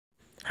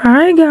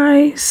Hi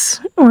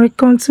guys,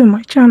 welcome to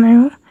my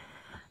channel.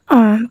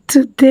 On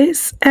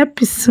today's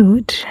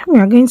episode, we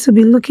are going to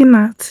be looking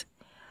at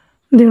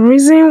the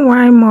reason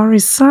why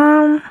Maurice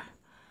Sam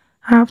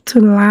have to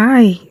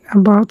lie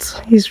about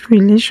his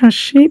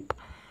relationship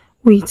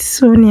with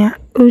Sonia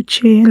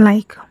Uche.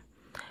 Like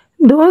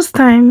those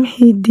time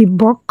he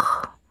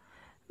debunked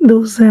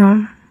those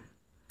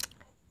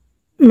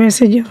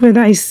messages,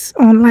 whether it's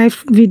on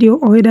live video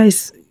or whether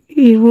it's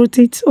he wrote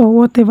it or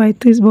whatever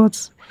it is,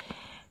 but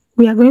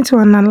we are going to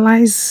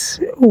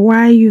analyze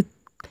why you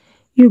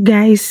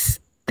guys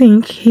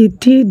think he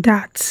did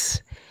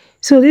that.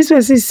 So this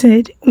person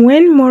said,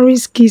 when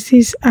Maurice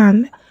kisses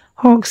and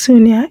hugs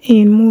Sonia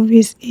in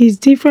movies is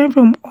different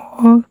from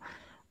all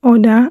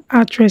other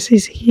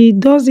actresses. He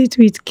does it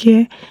with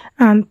care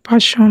and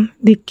passion.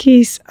 The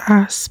kiss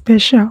are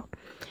special.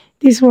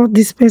 This is what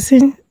this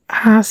person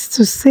has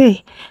to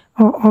say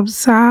or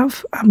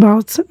observe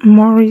about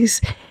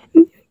Maurice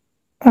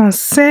on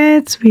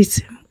set with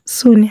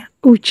Sonia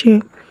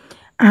Uche.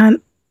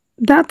 And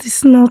that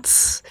is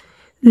not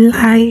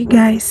lie,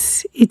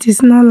 guys. It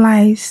is not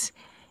lies.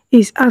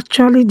 It's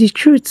actually the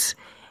truth.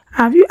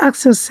 Have you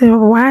asked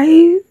yourself,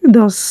 why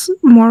does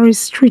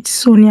Maurice treat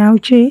Sonia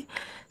Uche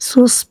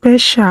so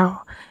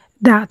special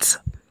that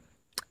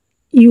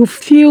you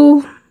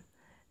feel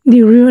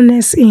the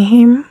realness in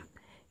him?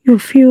 You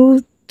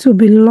feel to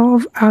be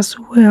loved as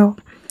well.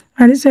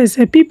 And this is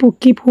people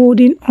keep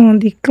holding on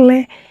the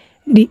clear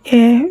the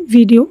air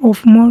video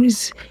of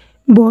Maurice,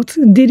 but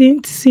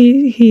didn't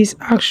see his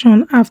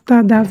action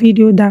after that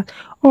video, that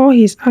all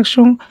his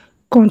action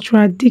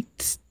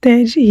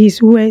contradicted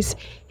his words.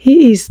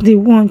 He is the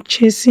one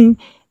chasing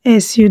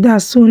SU,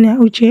 that's Sonia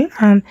Uche,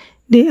 and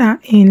they are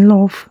in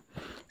love.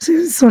 So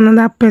it's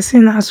another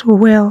person as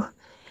well.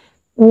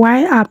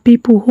 Why are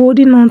people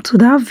holding on to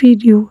that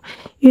video?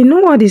 You know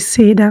what they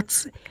say,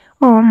 that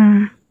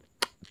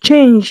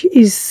change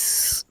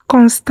is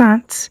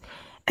constant.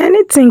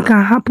 Anything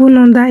can happen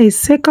under a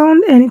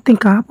second, anything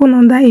can happen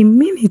under a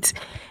minute,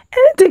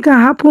 anything can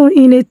happen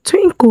in a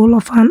twinkle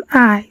of an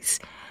eye.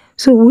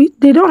 So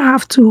they don't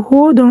have to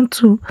hold on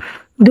to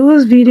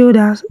those videos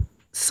that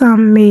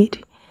Sam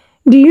made.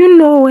 Do you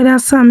know whether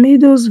Sam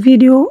made those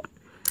videos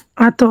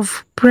out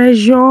of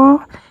pressure?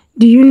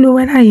 Do you know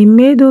whether he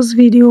made those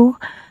videos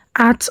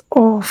out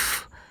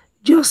of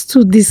just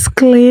to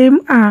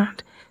disclaim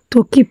and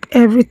to keep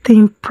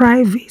everything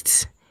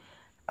private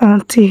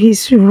until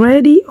he's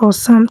ready or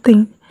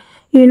something,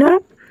 you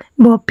know?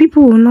 But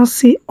people will not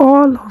see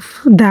all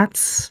of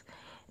that.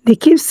 They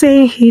keep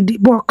saying he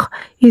debunked.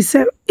 He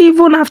said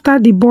even after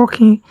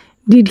debunking,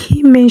 did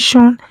he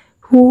mention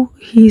who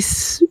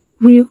his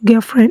real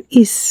girlfriend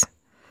is?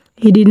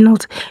 He did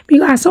not.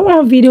 Because I saw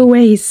one video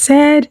where he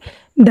said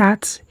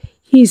that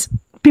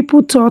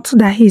people thought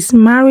that he's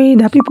married,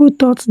 that people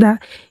thought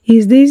that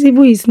he's this,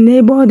 even his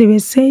neighbor, they were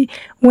saying,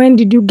 when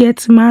did you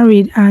get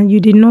married and you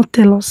did not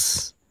tell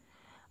us?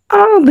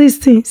 All these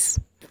things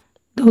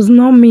does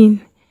not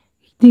mean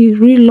the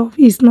real love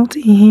is not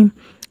in him.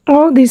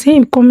 All this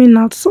him coming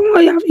out,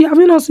 someone you have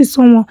not seen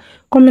someone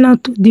coming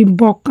out to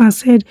debunk and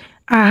said,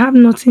 I have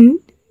nothing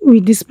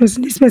with this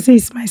person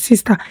is my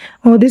sister,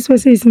 or this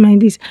person is my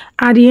this.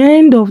 At the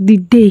end of the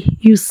day,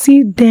 you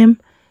see them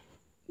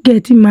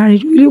getting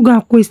married. Will you go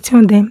and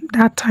question them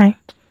that time?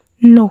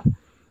 No,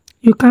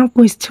 you can't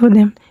question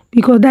them,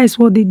 because that is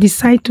what they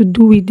decide to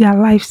do with their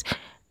lives,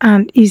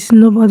 and it's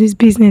nobody's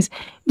business.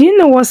 Do you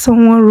know what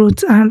someone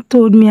wrote and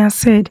told me and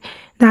said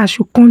that I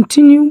should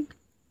continue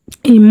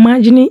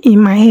imagining in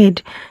my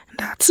head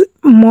that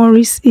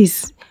Maurice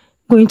is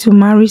going to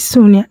marry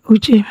Sonia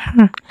Uche?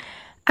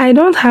 I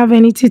don't have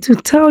anything to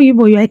tell you,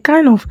 but you are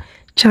kind of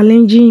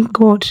challenging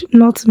God,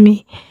 not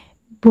me.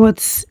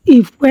 But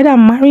if whether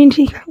I'm marrying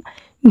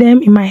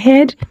them in my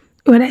head,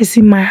 whether it's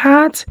in my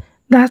heart,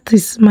 that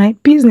is my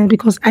business,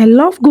 because I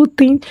love good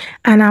things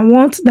and I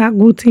want that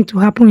good thing to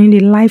happen in the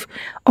life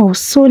of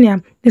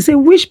Sonia. They say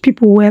wish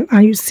people well,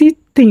 and you see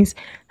things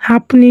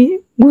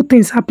happening, good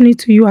things happening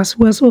to you as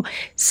well. So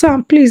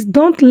Sam, please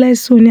don't let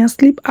Sonia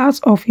slip out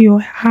of your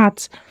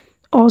heart,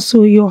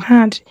 also your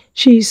hand.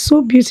 She is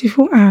so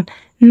beautiful and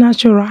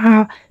natural.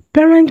 Her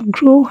parents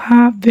grow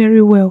her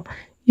very well.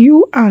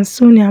 You and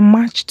Sonia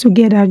match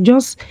together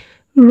just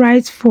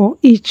right for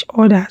each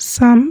other.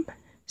 Sam,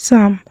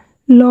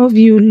 love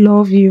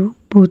you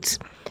both.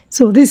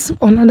 So this is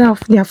another of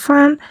their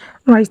fan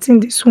writing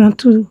this one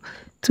to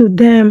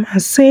them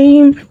and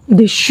saying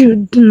they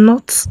should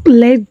not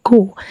let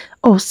go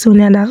of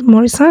Sonia, that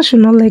Maurice Sam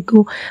should not let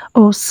go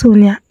of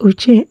Sonia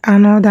Uche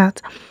and all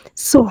that.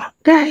 So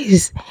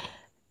guys,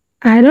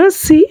 I don't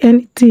see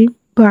anything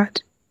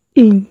bad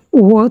in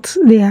what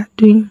they are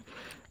doing.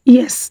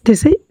 Yes, they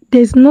say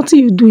there's nothing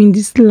you do in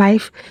this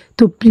life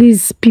to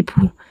please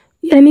people.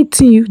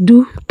 Anything you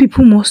do,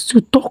 people must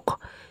to talk.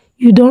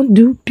 You don't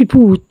do,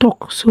 people will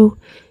talk. So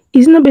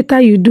it's not better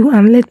you do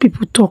and let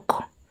people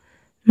talk.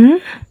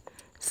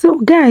 So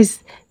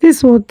guys, this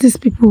is what these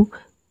people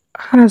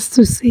has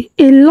to say.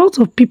 A lot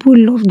of people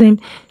love them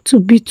to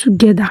be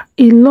together.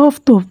 A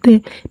lot of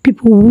them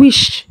people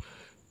wish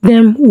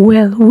them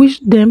well, wish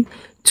them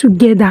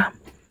together.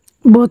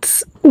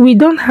 But we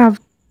don't have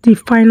the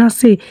final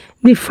say.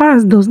 The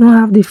fans does not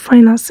have the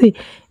final say.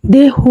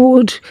 They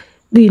hold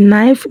the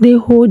knife, they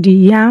hold the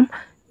yam,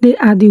 they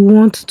are the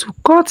ones to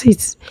cut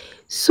it.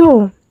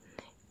 So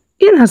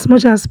in as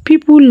much as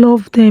people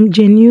love them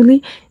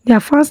genuinely, their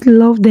fans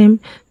love them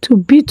to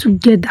be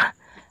together.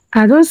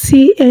 I don't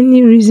see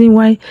any reason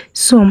why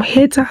some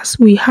haters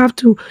will have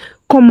to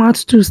come out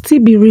to still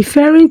be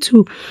referring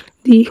to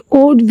the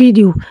old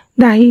video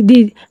that he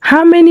did.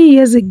 How many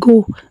years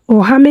ago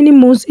or how many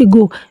months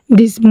ago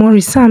this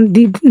Maurice Sam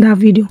did that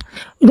video?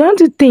 Don't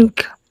you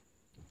think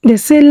they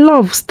say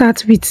love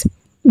starts with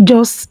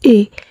just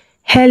a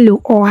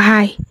hello or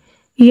hi?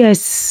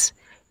 Yes,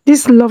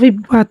 this love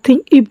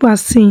people are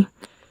saying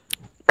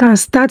can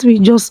start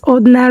with just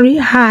ordinary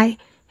hi,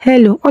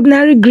 hello,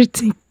 ordinary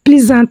greeting,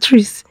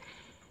 pleasantries.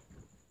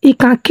 It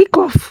can kick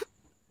off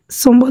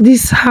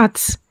somebody's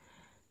heart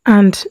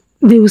and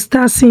they will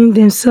start seeing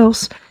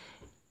themselves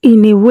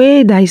in a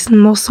way that is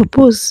not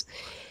supposed.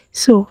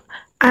 So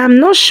I am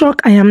not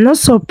shocked, I am not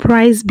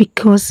surprised,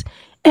 because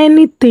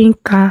anything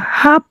can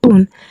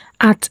happen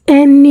at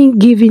any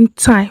given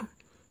time.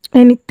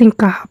 Anything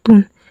can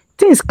happen.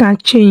 Things can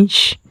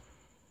change.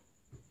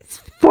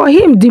 For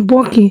him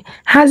debunking,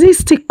 has he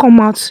still come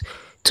out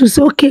to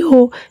say, okay,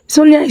 oh,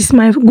 Sonia is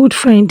my good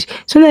friend,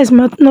 Sonia is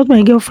not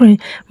my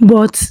girlfriend,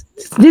 but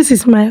this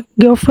is my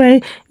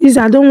girlfriend, this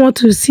I don't want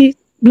to see,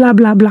 blah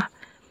blah blah?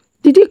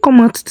 Did he come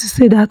out to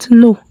say that?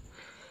 No.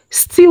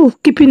 Still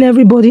keeping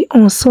everybody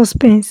on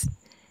suspense.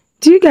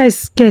 Do you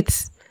guys get?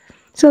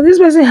 So this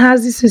person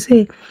has this to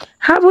say: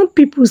 haven't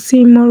people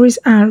seen Maurice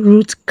and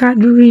Ruth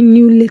Kadiri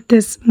new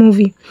latest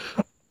movie?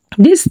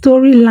 This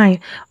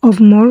storyline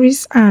of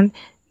Maurice and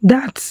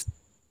that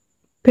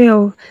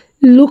Pearl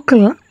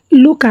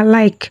look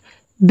alike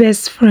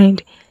best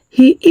friend.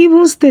 He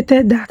even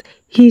stated that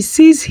he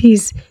sees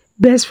his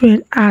best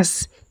friend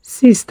as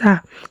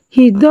sister.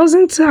 He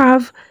doesn't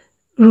have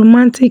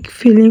romantic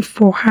feeling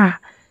for her.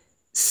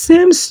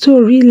 Same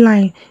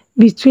storyline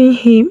between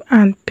him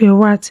and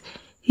Pewat.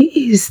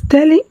 He is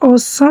telling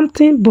us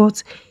something,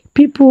 but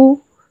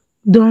people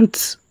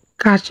don't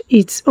catch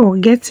it or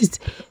get it.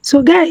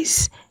 So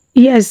guys,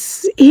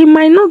 yes, he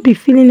might not be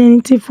feeling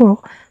anything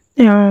for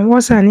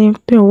what's her name,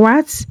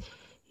 Pewat.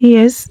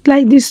 Yes,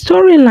 like the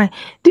storyline.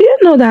 Do you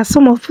know that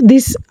some of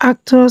these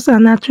actors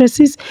and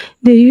actresses,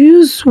 they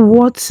use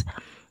what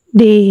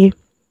they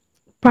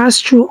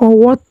pass through or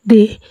what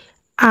they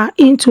are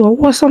into, or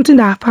what something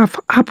that have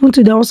happened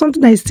to them, or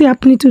something that is still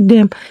happening to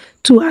them,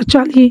 to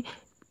actually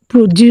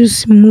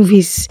produce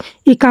movies?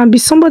 It can be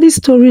somebody's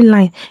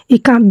storyline,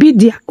 it can be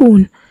their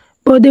own,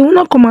 but they will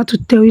not come out to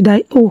tell you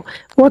that, oh,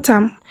 what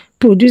I'm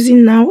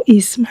producing now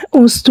is my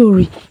own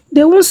story.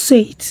 They won't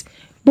say it,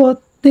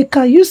 but they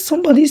can use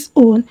somebody's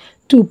own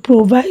to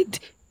provide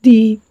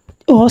the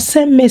or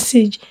send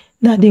message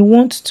that they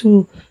want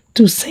to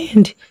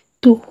send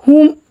to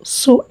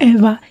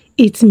whomsoever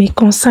it may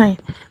concern.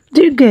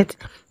 Do you get?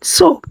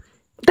 So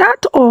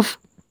that of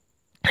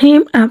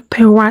him and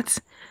Pewat,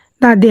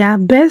 that they are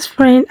best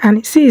friend and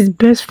he sees his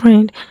best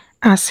friend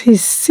as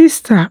his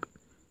sister,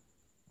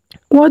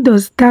 what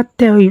does that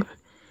tell you?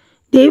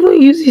 They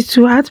even use it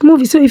to act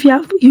movie. So if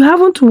you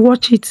haven't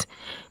watched it,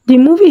 the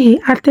movie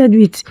he acted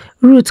with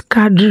Ruth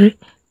Kadiri,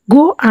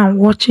 go and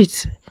watch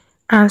it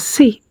and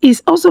see.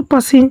 It's also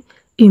passing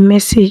a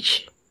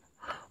message.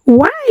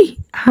 Why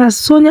has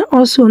Sonia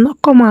also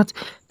not come out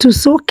to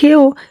say, okay,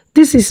 oh,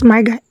 this is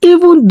my guy,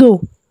 even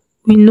though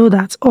we know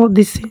that all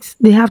these things,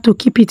 they have to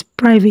keep it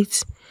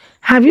private?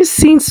 Have you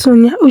seen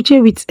Sonia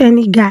Uche with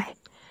any guy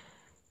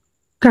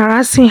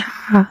harassing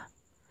her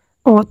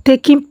or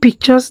taking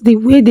pictures the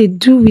way they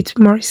do with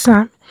Maurice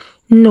Sam?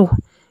 No,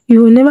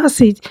 you will never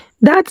see it.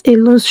 That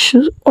alone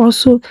should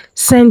also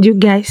send you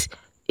guys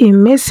a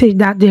message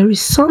that there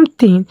is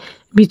something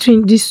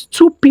between these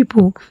two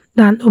people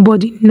that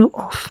nobody know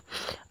of.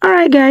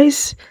 Alright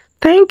guys,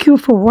 thank you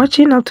for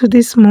watching up to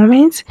this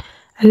moment.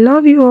 I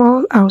love you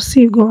all. I'll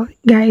see you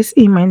guys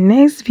in my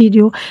next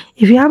video.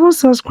 If you haven't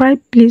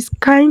subscribed, please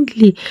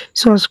kindly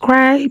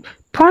subscribe,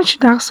 punch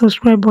that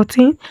subscribe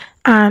button,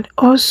 and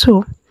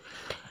also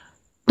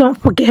don't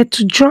forget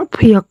to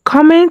drop your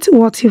comment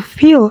what you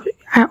feel.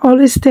 I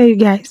always tell you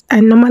guys,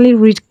 I normally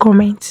read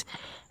comments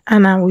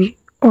and I will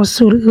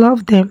also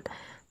love them.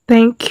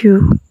 Thank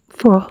you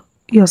for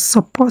your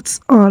support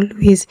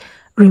always.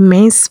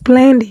 Remain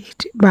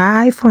splendid.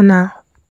 Bye for now.